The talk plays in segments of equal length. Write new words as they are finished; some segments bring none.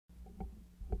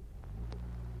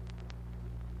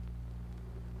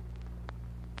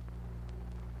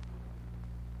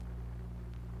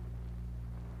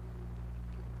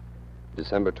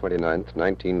December 29th,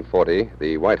 1940,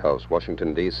 the White House,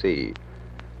 Washington, D.C.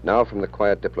 Now from the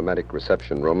quiet diplomatic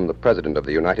reception room, the President of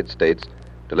the United States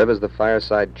delivers the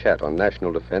Fireside chat on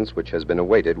national defense which has been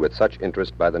awaited with such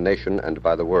interest by the nation and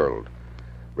by the world.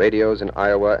 Radios in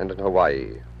Iowa and in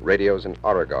Hawaii, radios in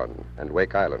Oregon and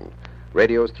Wake Island,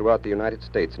 radios throughout the United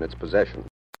States in its possession,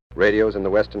 radios in the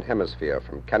Western Hemisphere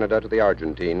from Canada to the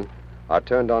Argentine are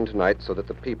turned on tonight so that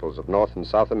the peoples of North and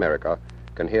South America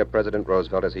can hear President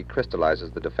Roosevelt as he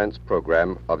crystallizes the defense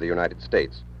program of the United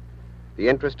States. The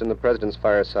interest in the President's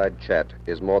Fireside chat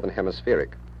is more than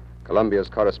hemispheric. Columbia's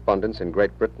correspondents in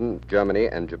Great Britain, Germany,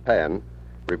 and Japan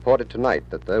reported tonight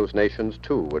that those nations,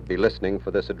 too, would be listening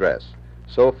for this address.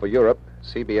 So, for Europe,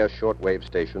 CBS shortwave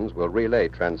stations will relay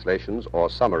translations or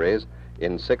summaries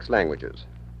in 6 languages.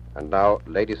 And now,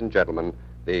 ladies and gentlemen,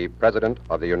 the President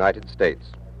of the United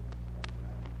States.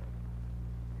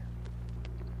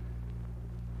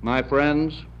 My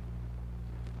friends,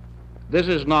 this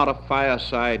is not a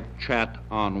fireside chat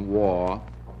on war.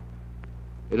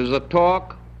 It is a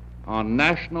talk on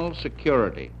national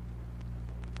security,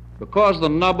 because the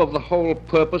nub of the whole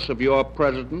purpose of your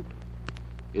president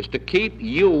is to keep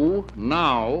you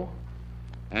now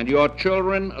and your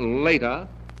children later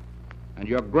and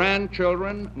your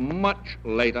grandchildren much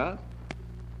later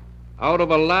out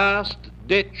of a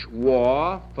last-ditch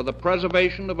war for the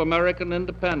preservation of American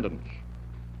independence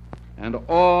and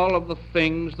all of the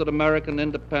things that American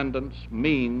independence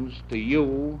means to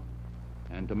you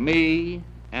and to me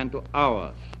and to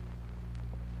ours.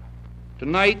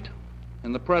 Tonight,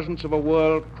 in the presence of a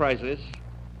world crisis,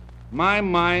 my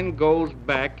mind goes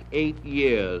back 8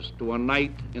 years to a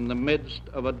night in the midst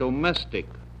of a domestic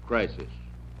crisis.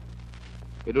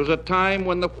 It was a time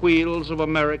when the wheels of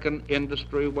American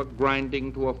industry were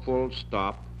grinding to a full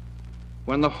stop,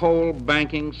 when the whole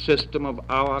banking system of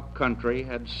our country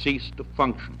had ceased to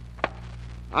function.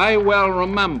 I well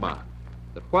remember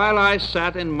that while I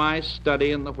sat in my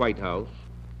study in the White House,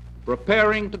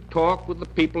 preparing to talk with the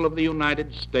people of the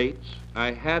United States,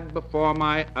 I had before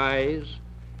my eyes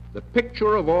the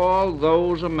picture of all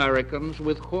those Americans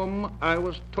with whom I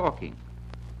was talking.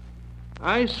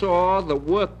 I saw the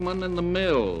workmen in the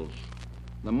mills,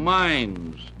 the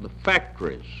mines, the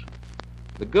factories,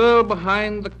 the girl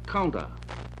behind the counter,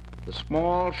 the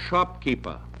small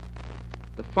shopkeeper,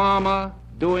 the farmer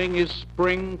doing his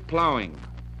spring plowing,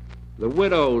 the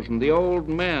widows and the old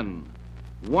men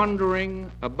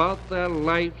wondering about their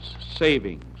life's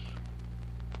savings.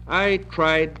 I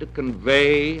tried to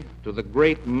convey to the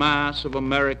great mass of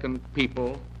American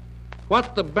people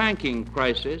what the banking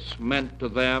crisis meant to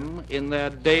them in their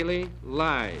daily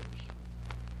lives.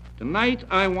 Tonight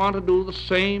I want to do the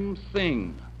same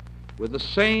thing with the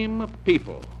same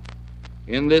people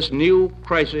in this new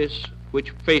crisis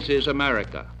which faces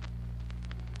America.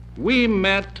 We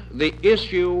met the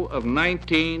issue of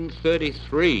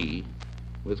 1933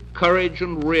 with courage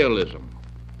and realism.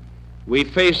 We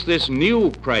face this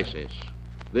new crisis,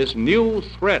 this new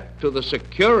threat to the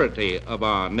security of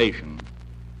our nation,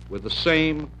 with the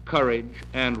same courage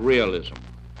and realism.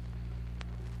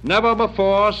 Never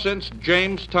before since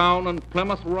Jamestown and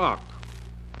Plymouth Rock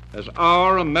has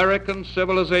our American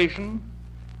civilization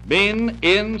been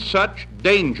in such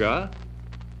danger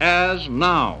as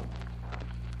now.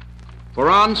 For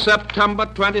on September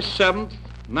 27th,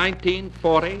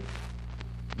 1940,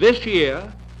 this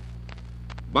year,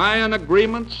 by an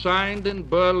agreement signed in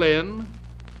Berlin,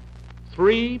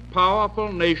 3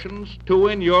 powerful nations, 2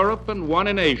 in Europe and 1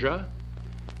 in Asia,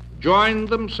 joined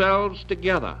themselves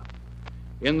together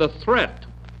in the threat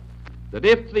that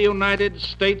if the United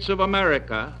States of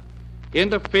America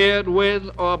interfered with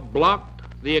or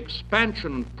blocked the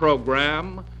expansion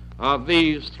program of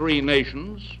these 3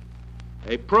 nations,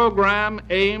 a program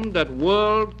aimed at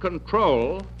world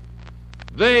control,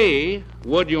 they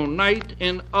would unite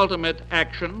in ultimate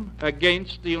action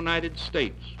against the United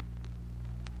States.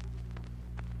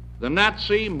 The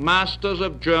Nazi masters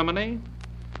of Germany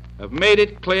have made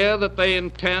it clear that they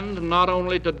intend not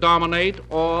only to dominate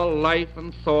all life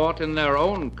and thought in their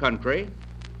own country,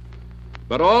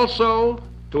 but also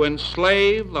to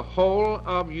enslave the whole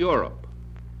of Europe,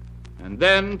 and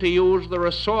then to use the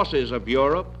resources of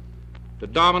Europe to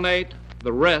dominate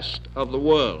the rest of the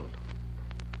world.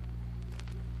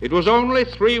 It was only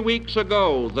 3 weeks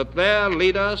ago that their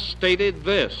leader stated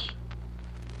this: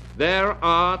 there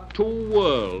are 2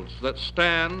 worlds that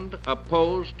stand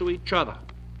opposed to each other.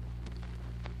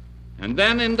 And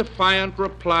then in defiant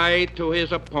reply to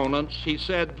his opponents, he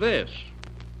said this: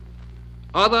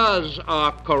 others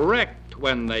are correct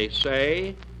when they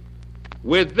say,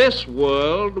 with this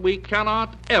world we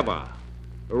cannot ever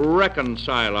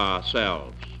reconcile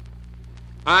ourselves.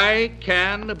 I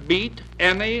can beat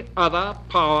any other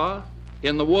power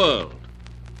in the world.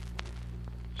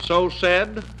 So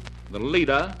said the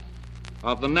leader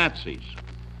of the Nazis.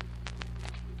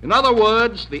 In other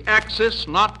words, the Axis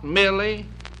not merely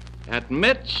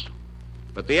admits,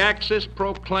 but the Axis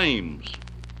proclaims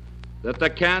that there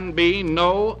can be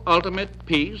no ultimate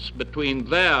peace between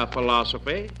their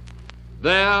philosophy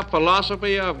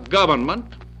of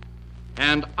government,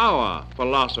 and our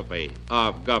philosophy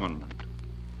of government.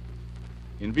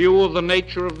 In view of the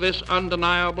nature of this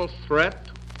undeniable threat,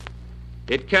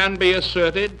 it can be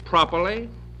asserted properly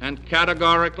and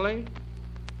categorically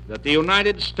that the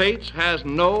United States has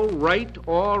no right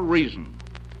or reason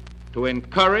to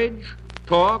encourage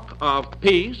talk of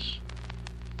peace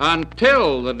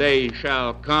until the day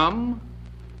shall come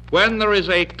when there is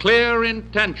a clear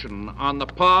intention on the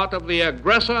part of the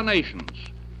aggressor nations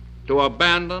to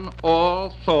abandon all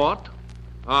thought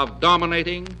of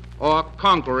dominating or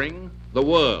conquering the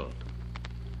world.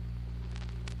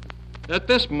 At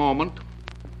this moment,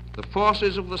 the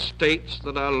forces of the states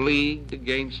that are leagued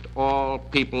against all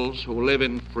peoples who live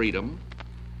in freedom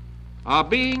are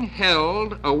being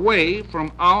held away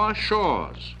from our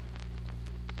shores.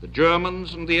 The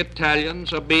Germans and the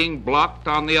Italians are being blocked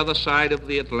on the other side of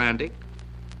the Atlantic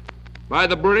by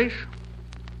the British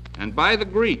and by the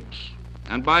Greeks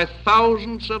and by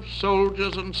thousands of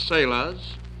soldiers and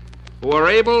sailors who are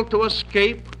able to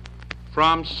escape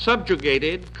from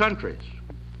subjugated countries.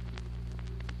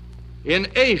 In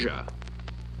Asia,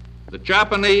 the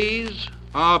Japanese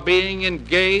are being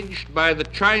engaged by the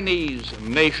Chinese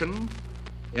nation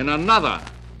in another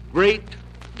great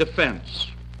defense.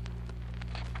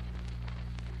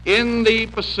 In the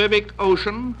Pacific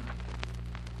Ocean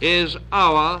is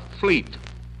our fleet.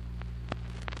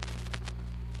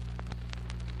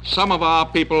 Some of our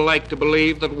people like to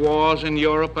believe that wars in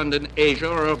Europe and in Asia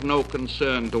are of no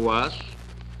concern to us,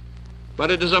 but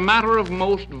it is a matter of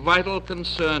most vital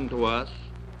concern to us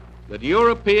that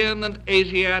European and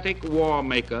Asiatic war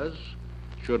makers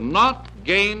should not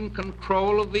gain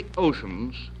control of the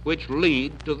oceans which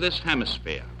lead to this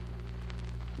hemisphere.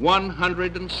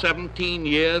 117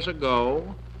 years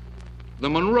ago, the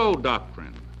Monroe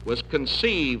Doctrine was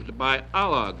conceived by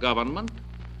our government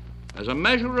as a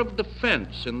measure of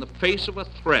defense in the face of a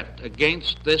threat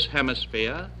against this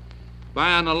hemisphere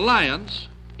by an alliance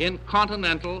in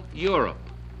continental Europe.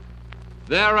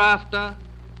 Thereafter,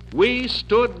 we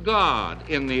stood guard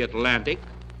in the Atlantic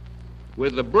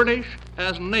with the British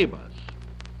as neighbors.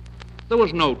 There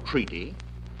was no treaty.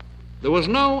 There was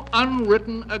no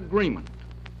unwritten agreement.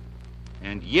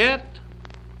 And yet,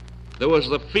 there was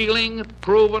the feeling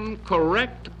proven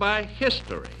correct by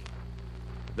history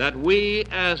that we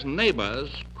as neighbors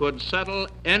could settle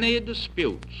any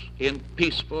disputes in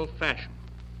peaceful fashion.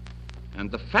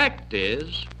 And the fact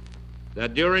is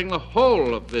that during the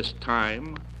whole of this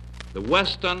time, the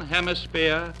Western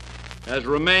Hemisphere has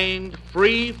remained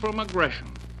free from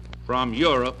aggression from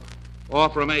Europe or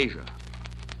from Asia.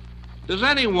 Does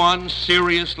anyone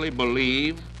seriously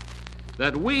believe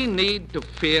that we need to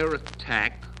fear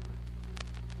attack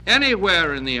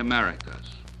anywhere in the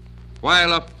Americas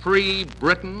while a free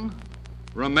Britain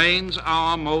remains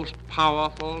our most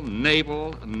powerful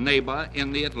naval neighbor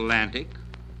in the Atlantic?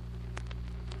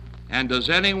 And does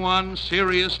anyone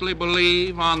seriously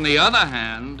believe, on the other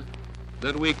hand,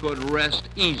 that we could rest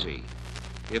easy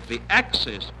if the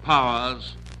Axis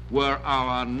powers were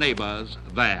our neighbors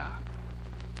there?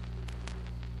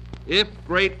 If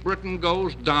Great Britain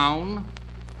goes down,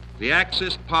 the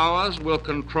Axis powers will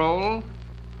control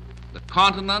the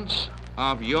continents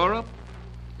of Europe,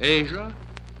 Asia,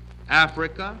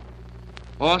 Africa,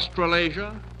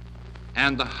 Australasia,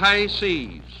 and the high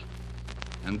seas,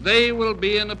 and they will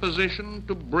be in a position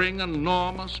to bring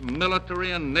enormous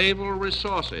military and naval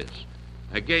resources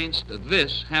against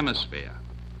this hemisphere.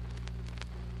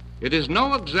 It is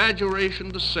no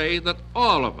exaggeration to say that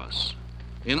all of us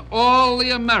in all the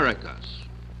Americas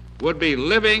would be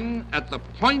living at the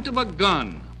point of a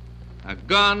gun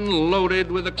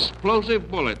loaded with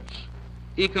explosive bullets,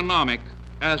 economic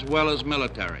as well as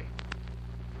military.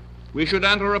 We should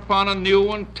enter upon a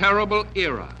new and terrible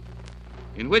era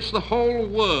in which the whole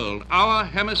world, our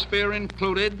hemisphere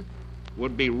included,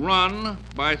 would be run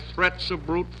by threats of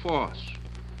brute force.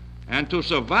 And to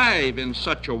survive in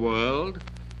such a world,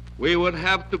 we would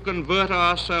have to convert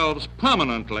ourselves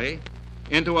permanently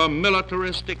into a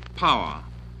militaristic power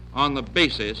on the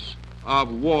basis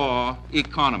of war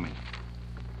economy.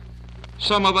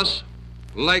 Some of us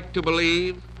like to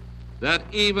believe that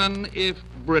even if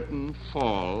Britain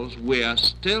falls, we are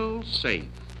still safe,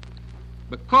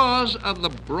 because of the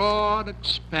broad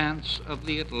expanse of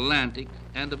the Atlantic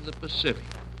and of the Pacific.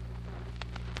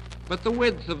 But the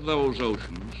width of those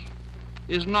oceans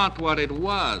is not what it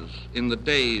was in the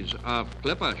days of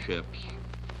clipper ships.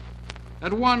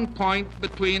 At one point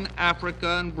between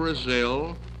Africa and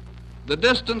Brazil, the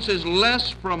distance is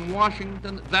less from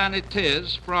Washington than it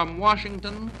is from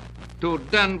Washington to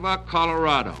Denver,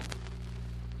 Colorado.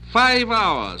 5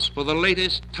 hours for the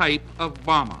latest type of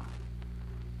bomber.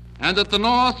 And at the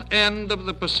north end of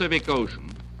the Pacific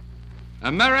Ocean,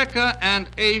 America and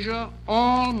Asia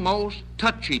almost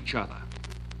touch each other.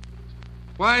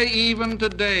 Why, even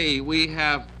today we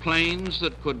have planes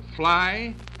that could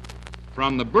fly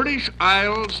from the British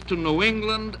Isles to New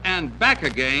England and back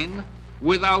again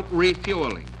without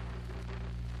refueling.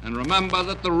 And remember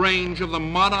that the range of the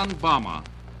modern bomber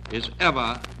is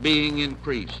ever being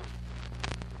increased.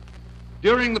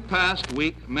 During the past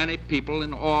week, many people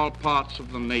in all parts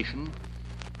of the nation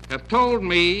have told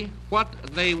me what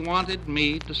they wanted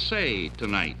me to say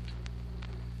tonight.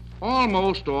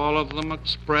 Almost all of them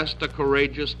expressed a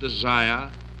courageous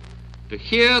desire to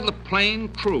hear the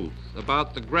plain truth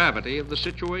about the gravity of the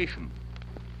situation.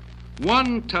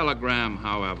 One telegram,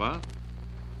 however,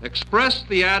 expressed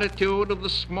the attitude of the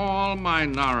small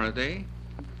minority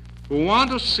who want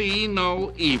to see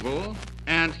no evil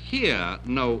and hear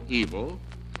no evil,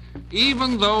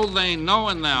 even though they know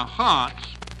in their hearts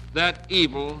that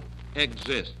evil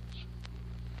exists.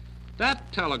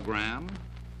 That telegram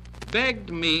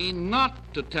begged me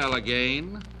not to tell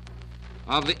again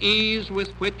of the ease with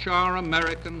which our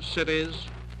American cities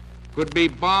could be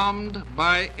bombed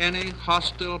by any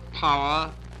hostile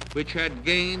power which had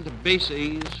gained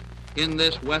bases in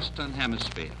this Western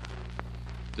Hemisphere.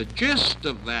 The gist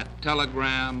of that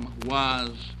telegram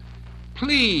was,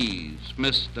 please,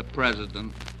 Mr.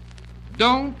 President,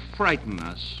 don't frighten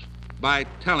us by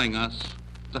telling us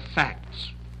the facts.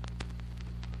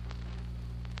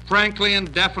 Frankly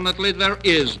and definitely, there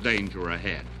is danger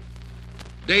ahead,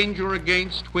 danger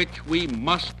against which we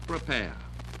must prepare.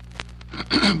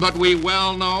 But we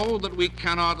well know that we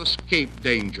cannot escape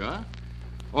danger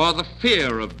or the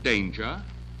fear of danger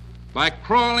by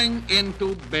crawling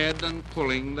into bed and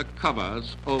pulling the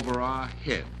covers over our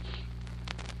heads.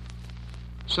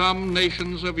 Some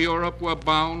nations of Europe were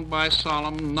bound by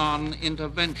solemn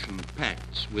non-intervention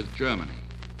pacts with Germany.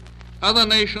 Other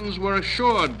nations were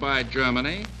assured by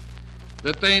Germany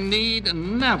that they need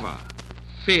never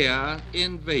fear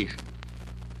invasion.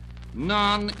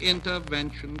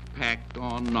 Non-intervention pact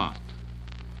or not,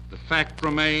 the fact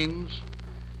remains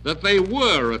that they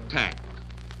were attacked,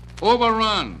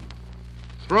 overrun,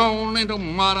 thrown into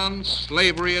modern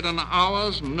slavery at an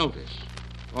hour's notice,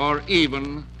 or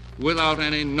even without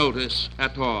any notice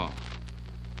at all.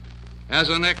 As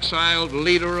an exiled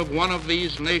leader of one of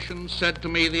these nations said to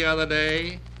me the other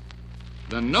day,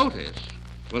 the notice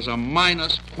was a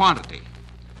minus quantity.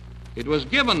 It was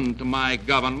given to my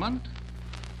government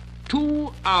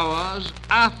 2 hours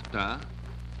after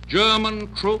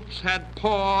German troops had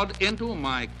poured into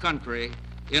my country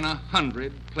in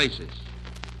 100 places.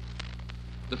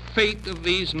 The fate of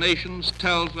these nations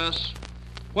tells us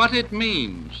what it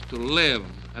means to live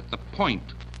at the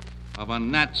point of a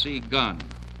Nazi gun.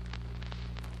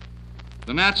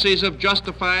 The Nazis have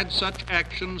justified such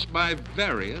actions by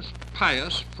various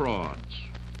pious frauds.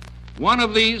 One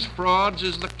of these frauds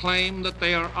is the claim that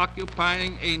they are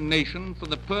occupying a nation for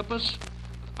the purpose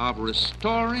of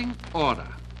restoring order.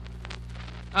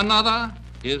 Another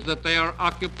is that they are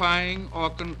occupying or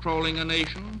controlling a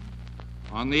nation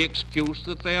on the excuse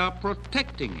that they are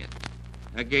protecting it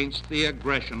against the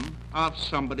aggression of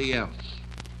somebody else.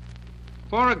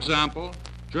 For example,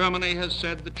 Germany has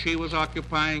said that she was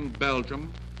occupying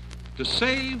Belgium to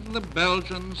save the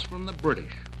Belgians from the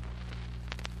British.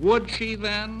 Would she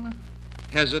then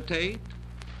hesitate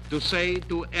to say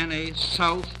to any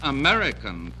South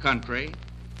American country,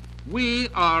 we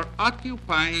are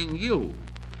occupying you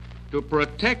to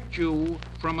protect you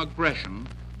from aggression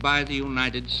by the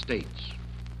United States?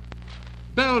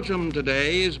 Belgium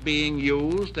today is being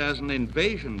used as an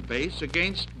invasion base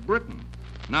against Britain,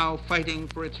 now fighting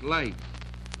for its life.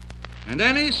 And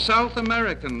any South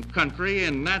American country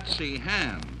in Nazi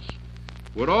hands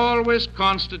would always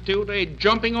constitute a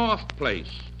jumping-off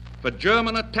place for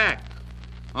German attack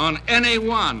on any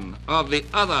one of the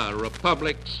other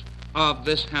republics of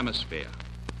this hemisphere.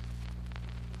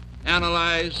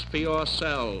 Analyze for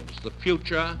yourselves the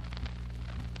future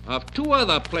of 2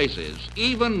 other places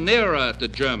even nearer to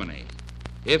Germany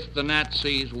if the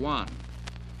Nazis won.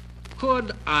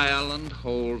 Could Ireland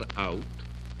hold out?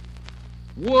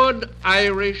 Would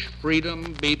Irish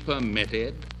freedom be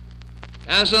permitted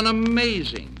as an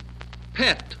amazing,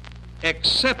 pet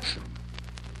exception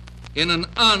in an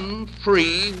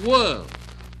unfree world.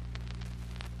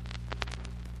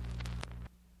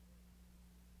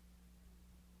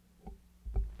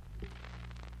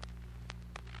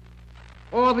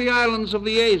 Or the islands of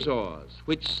the Azores,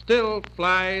 which still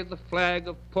fly the flag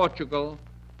of Portugal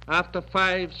after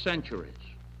 5 centuries.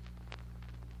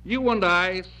 You and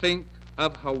I think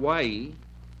of Hawaii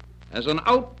as an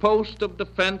outpost of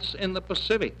defense in the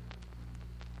Pacific,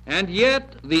 and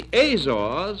yet the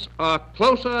Azores are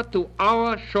closer to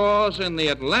our shores in the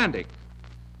Atlantic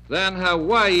than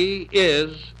Hawaii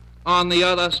is on the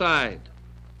other side.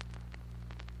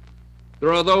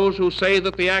 There are those who say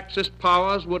that the Axis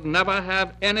powers would never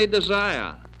have any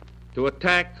desire to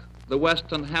attack the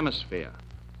Western Hemisphere.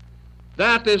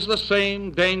 That is the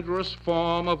same dangerous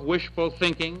form of wishful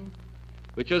thinking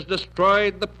which has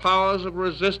destroyed the powers of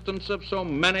resistance of so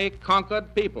many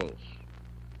conquered peoples.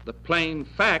 The plain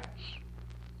facts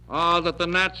are that the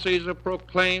Nazis have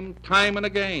proclaimed time and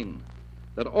again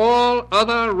that all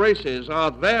other races are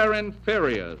their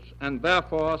inferiors and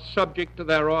therefore subject to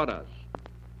their orders.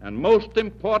 And most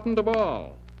important of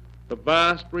all, the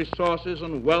vast resources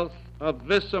and wealth of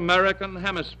this American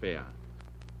hemisphere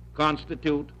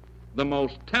constitute the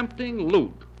most tempting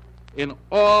loot in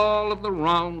all of the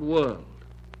round world.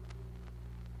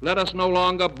 Let us no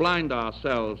longer blind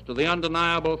ourselves to the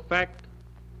undeniable fact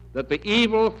that the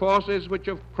evil forces which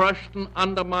have crushed and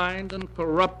undermined and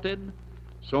corrupted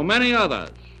so many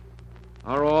others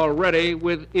are already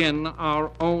within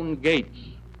our own gates.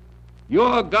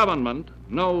 Your government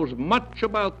knows much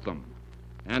about them,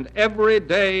 and every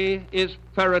day is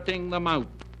ferreting them out.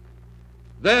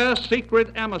 Their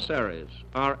secret emissaries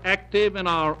are active in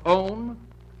our own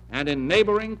and in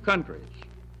neighboring countries.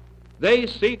 They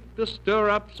seek to stir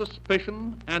up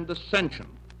suspicion and dissension,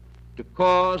 to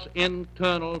cause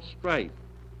internal strife.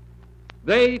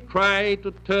 They try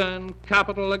to turn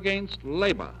capital against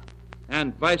labor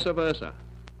and vice versa.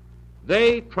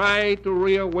 They try to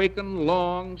reawaken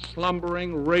long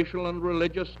slumbering racial and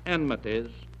religious enmities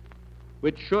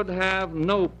which should have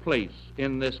no place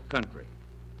in this country.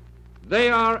 They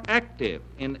are active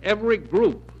in every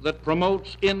group that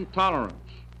promotes intolerance.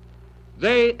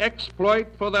 They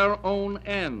exploit for their own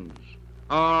ends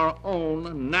our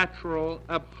own natural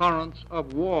abhorrence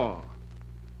of war.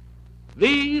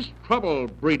 These trouble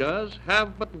breeders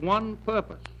have but one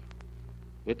purpose.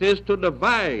 It is to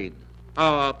divide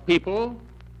our people,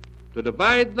 to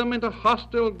divide them into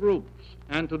hostile groups,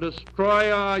 and to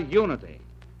destroy our unity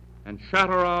and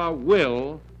shatter our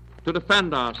will to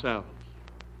defend ourselves.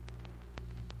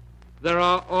 There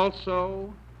are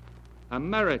also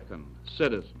American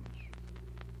citizens,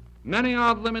 many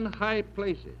of them in high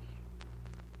places,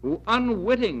 who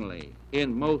unwittingly,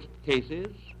 in most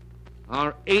cases,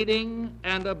 are aiding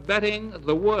and abetting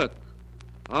the work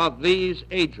of these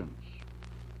agents.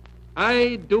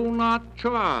 I do not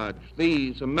charge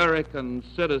these American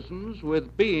citizens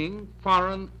with being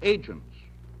foreign agents,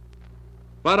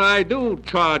 but I do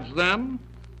charge them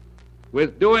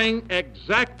with doing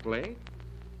exactly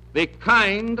the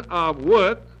kind of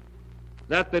work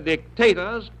that the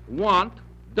dictators want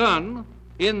done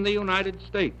in the United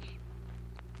States.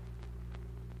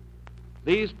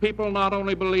 These people not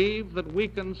only believe that we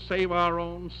can save our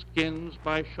own skins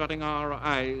by shutting our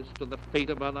eyes to the fate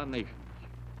of other nations.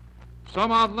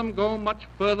 Some of them go much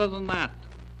further than that.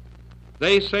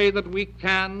 They say that we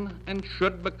can and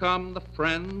should become the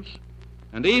friends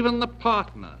and even the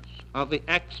partners of the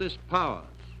Axis powers.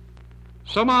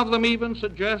 Some of them even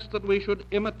suggest that we should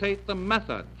imitate the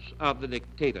methods of the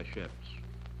dictatorships.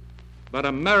 But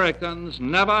Americans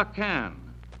never can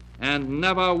and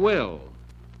never will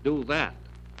do that.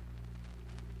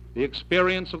 The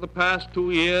experience of the past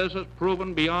 2 years has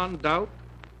proven beyond doubt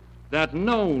that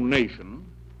no nation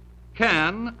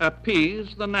can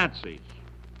appease the Nazis.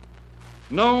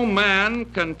 No man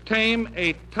can tame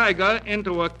a tiger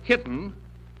into a kitten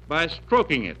by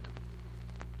stroking it.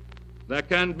 There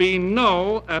can be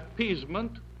no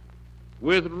appeasement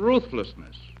with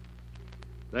ruthlessness.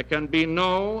 There can be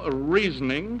no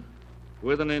reasoning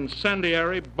with an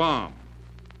incendiary bomb.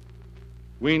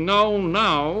 We know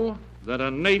now that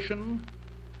a nation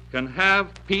can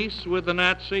have peace with the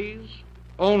Nazis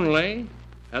only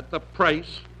at the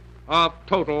price of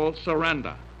total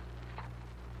surrender.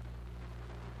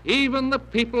 Even the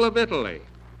people of Italy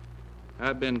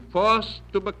have been forced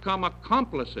to become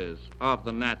accomplices of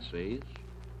the Nazis,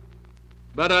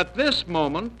 but at this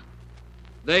moment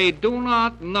they do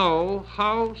not know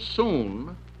how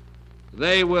soon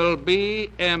they will be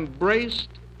embraced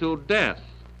to death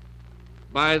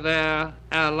by their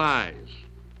allies.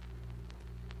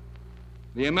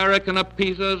 The American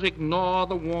appeasers ignore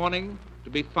the warning to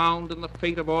be found in the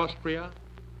fate of Austria,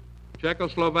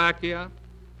 Czechoslovakia,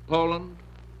 Poland,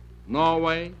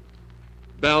 Norway,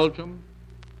 Belgium,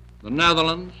 the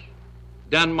Netherlands,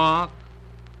 Denmark,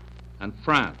 and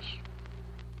France.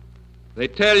 They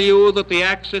tell you that the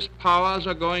Axis powers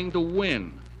are going to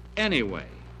win anyway,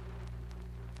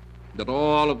 that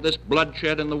all of this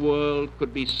bloodshed in the world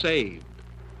could be saved,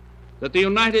 that the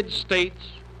United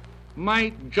States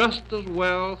might just as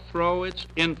well throw its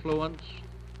influence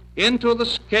into the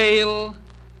scale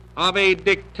of a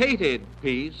dictated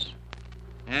peace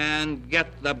and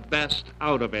get the best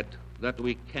out of it that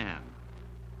we can.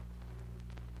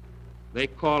 They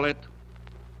call it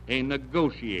a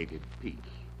negotiated peace.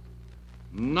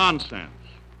 Nonsense.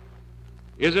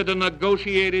 Is it a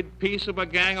negotiated peace if a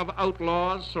gang of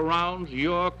outlaws surrounds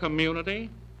your community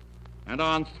and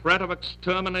on threat of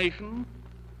extermination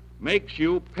makes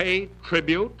you pay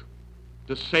tribute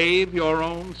to save your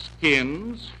own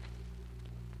skins?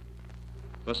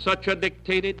 For such a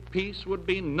dictated peace would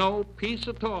be no peace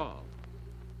at all.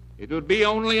 It would be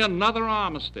only another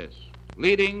armistice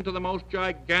leading to the most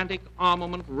gigantic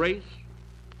armament race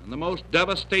and the most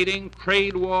devastating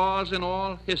trade wars in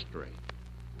all history.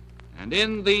 And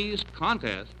in these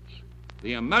contests,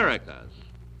 the Americas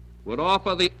would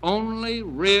offer the only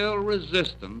real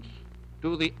resistance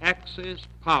to the Axis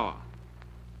power.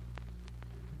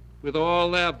 With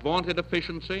all their vaunted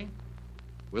efficiency,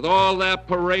 with all their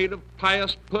parade of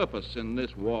pious purpose in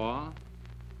this war,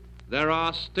 there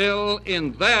are still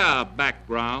in their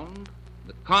background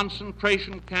the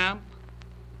concentration camp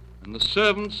and the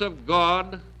servants of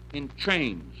God in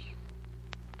chains.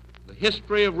 The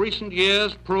history of recent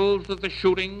years proves that the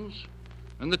shootings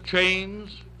and the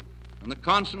chains and the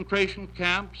concentration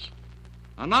camps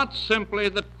are not simply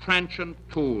the transient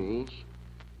tools,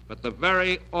 but the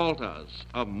very altars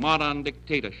of modern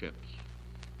dictatorships.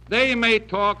 They may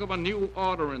talk of a new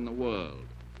order in the world,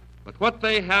 but what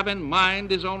they have in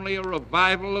mind is only a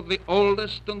revival of the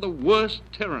oldest and the worst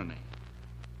tyranny.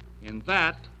 In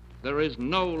that, there is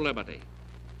no liberty,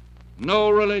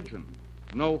 no religion,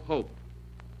 no hope.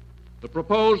 The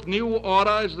proposed new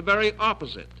order is the very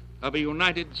opposite of a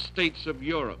United States of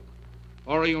Europe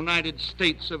or a United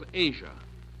States of Asia.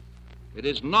 It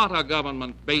is not a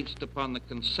government based upon the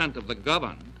consent of the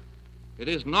governed. It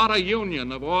is not a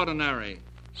union of ordinary,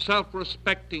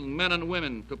 self-respecting men and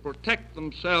women to protect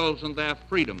themselves and their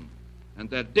freedom and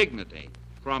their dignity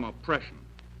from oppression.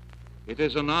 It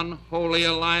is an unholy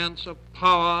alliance of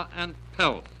power and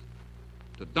pelf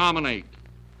to dominate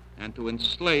and to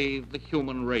enslave the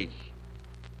human race.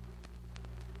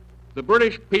 The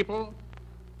British people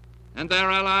and their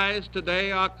allies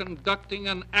today are conducting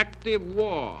an active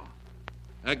war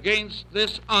against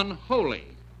this unholy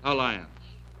alliance.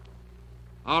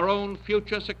 Our own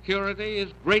future security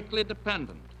is greatly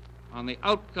dependent on the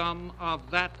outcome of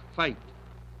that fight.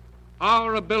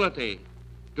 Our ability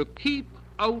to keep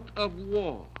out of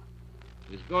war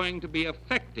is going to be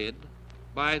affected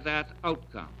by that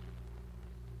outcome.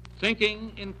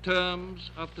 Thinking in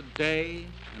terms of today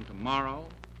and tomorrow,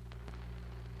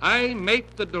 I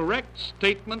make the direct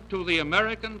statement to the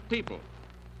American people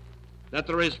that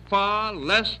there is far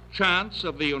less chance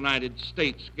of the United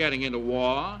States getting into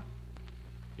war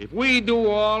if we do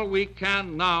all we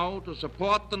can now to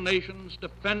support the nations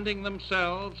defending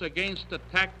themselves against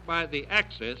attack by the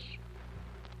Axis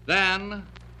than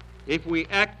if we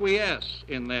acquiesce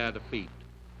in their defeat,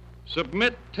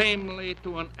 submit tamely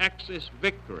to an Axis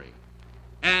victory,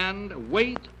 and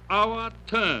wait our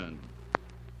turn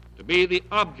to be the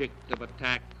object of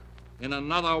attack in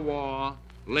another war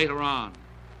later on.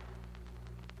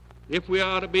 If we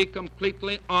are to be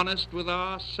completely honest with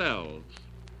ourselves,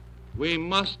 we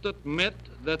must admit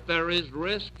that there is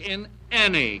risk in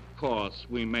any course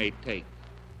we may take.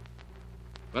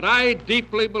 But I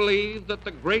deeply believe that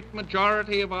the great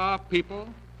majority of our people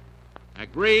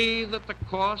agree that the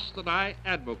course that I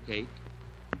advocate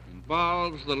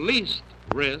involves the least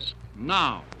risk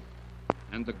now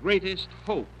and the greatest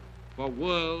hope for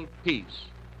world peace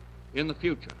in the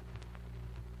future.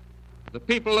 The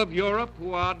people of Europe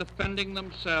who are defending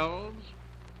themselves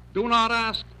do not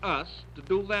ask us to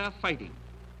do their fighting.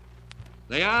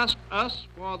 They ask us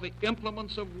for the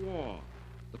implements of war,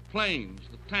 the planes,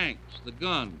 the tanks, the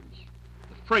guns,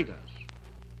 the freighters,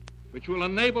 which will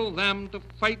enable them to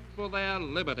fight for their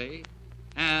liberty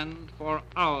and for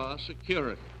our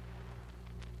security.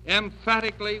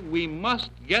 Emphatically, we must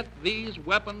get these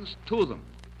weapons to them.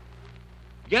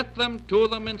 Get them to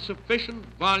them in sufficient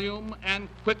volume and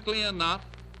quickly enough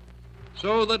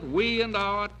so that we and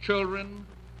our children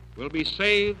will be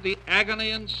saved the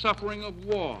agony and suffering of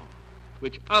war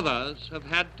which others have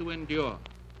had to endure.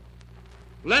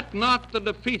 Let not the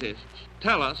defeatists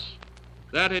tell us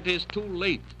that it is too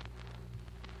late.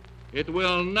 It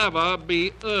will never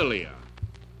be earlier.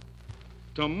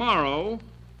 Tomorrow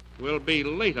will be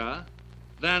later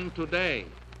than today.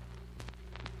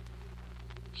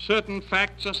 Certain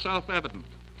facts are self-evident.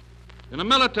 In a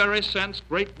military sense,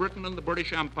 Great Britain and the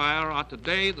British Empire are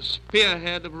today the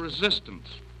spearhead of resistance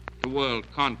to world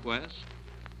conquest,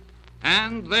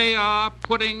 and they are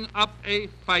putting up a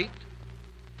fight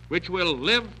which will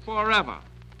live forever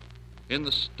in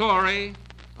the story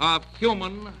of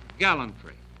human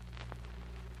gallantry.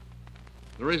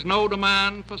 There is no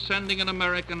demand for sending an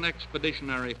American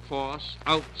expeditionary force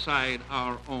outside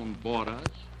our own borders.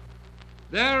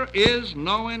 There is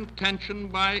no intention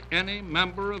by any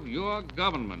member of your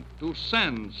government to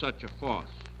send such a force.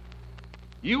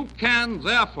 You can,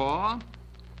 therefore,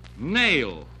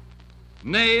 nail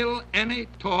any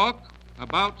talk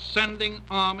about sending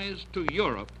armies to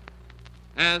Europe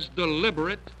as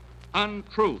deliberate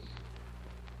untruth.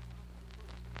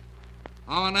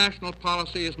 Our national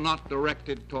policy is not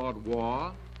directed toward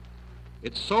war.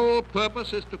 Its sole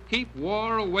purpose is to keep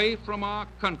war away from our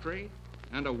country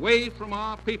and away from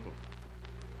our people.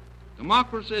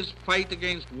 Democracy's fight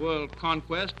against world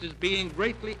conquest is being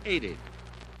greatly aided,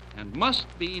 and must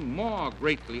be more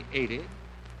greatly aided,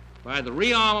 by the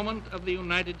rearmament of the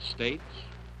United States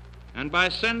and by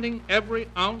sending every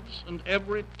ounce and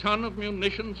every ton of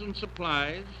munitions and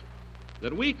supplies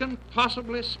that we can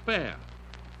possibly spare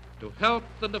to help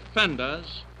the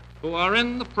defenders who are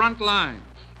in the front lines.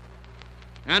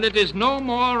 And it is no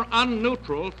more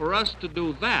unneutral for us to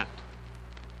do that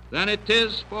than it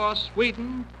is for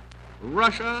Sweden,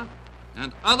 Russia,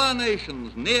 and other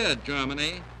nations near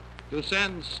Germany to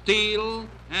send steel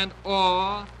and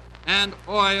ore and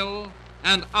oil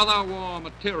and other war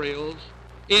materials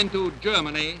into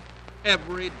Germany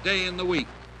every day in the week.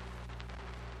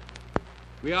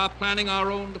 We are planning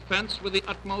our own defense with the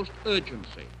utmost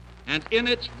urgency, and in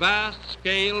its vast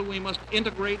scale we must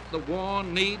integrate the war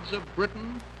needs of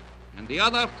Britain and the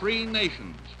other free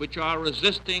nations which are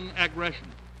resisting aggression.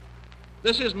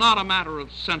 This is not a matter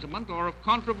of sentiment or of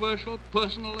controversial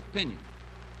personal opinion.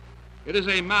 It is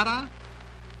a matter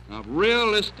of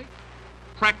realistic,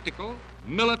 practical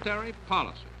military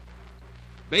policy,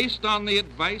 based on the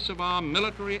advice of our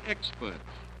military experts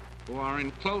who are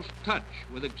in close touch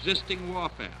with existing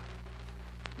warfare.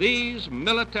 These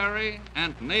military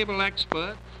and naval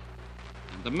experts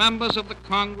and the members of the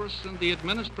Congress and the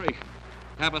administration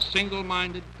have a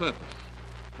single-minded purpose: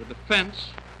 the defense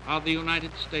of the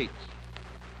United States.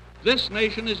 This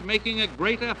nation is making a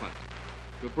great effort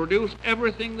to produce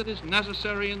everything that is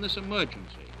necessary in this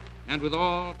emergency, and with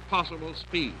all possible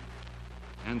speed.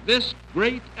 And this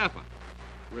great effort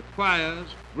requires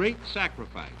great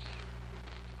sacrifice.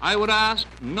 I would ask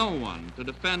no one to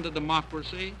defend a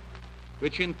democracy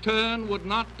which in turn would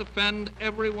not defend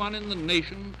everyone in the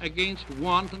nation against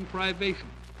want and privation.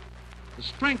 The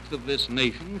strength of this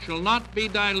nation shall not be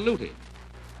diluted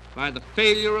by the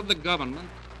failure of the government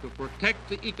to protect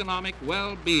the economic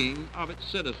well-being of its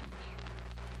citizens.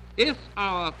 If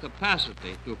our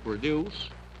capacity to produce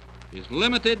is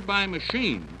limited by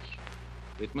machines,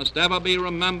 it must ever be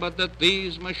remembered that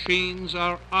these machines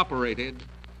are operated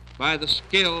by the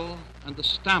skill and the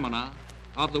stamina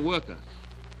of the workers.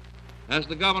 As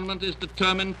the government is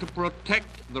determined to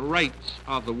protect the rights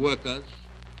of the workers,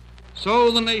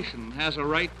 so the nation has a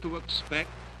right to expect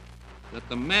that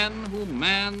the men who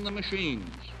man the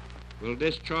machines will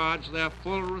discharge their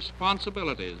full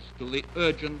responsibilities to the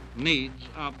urgent needs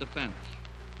of defense.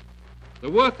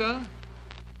 The worker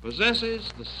possesses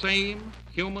the same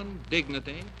human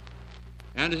dignity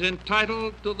and is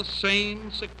entitled to the same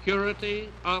security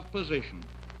of position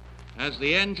as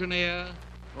the engineer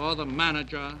or the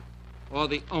manager or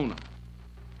the owner.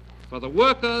 For the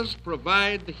workers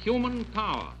provide the human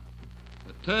power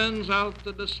that turns out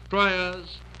the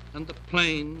destroyers and the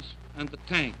planes and the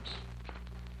tanks.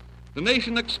 The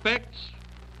nation expects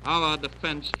our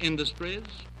defense industries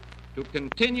to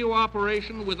continue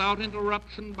operation without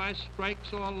interruption by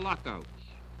strikes or lockouts.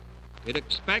 It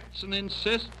expects and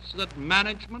insists that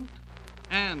management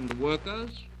and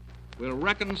workers will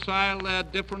reconcile their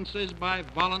differences by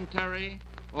voluntary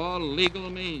or legal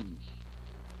means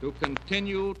to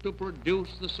continue to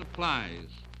produce the supplies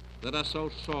that are so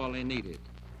sorely needed.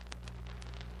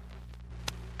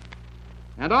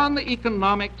 And on the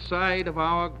economic side of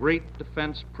our great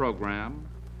defense program,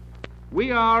 we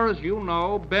are, as you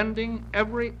know, bending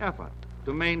every effort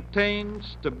to maintain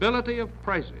stability of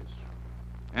prices,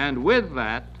 and with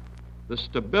that, the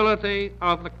stability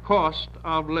of the cost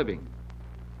of living.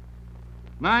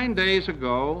 9 days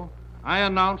ago, I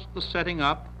announced the setting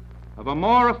up of a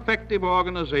more effective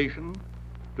organization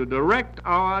to direct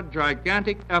our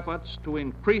gigantic efforts to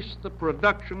increase the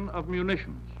production of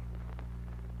munitions.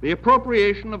 The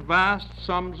appropriation of vast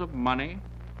sums of money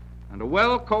and a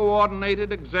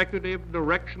well-coordinated executive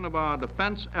direction of our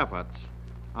defense efforts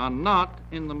are not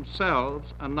in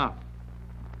themselves enough.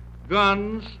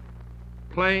 Guns,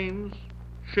 planes,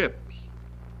 ships,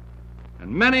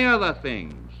 and many other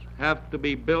things have to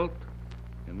be built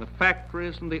in the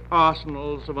factories and the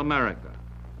arsenals of America.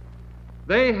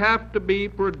 They have to be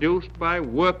produced by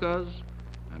workers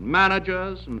and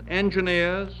managers and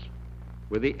engineers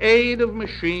with the aid of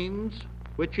machines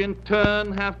which in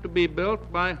turn have to be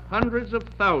built by hundreds of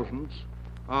thousands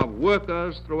of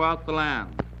workers throughout the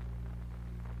land.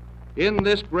 In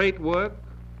this great work,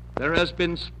 there has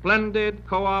been splendid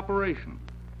cooperation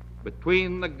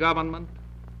between the government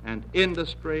and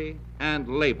industry and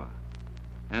labor,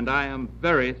 and I am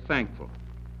very thankful.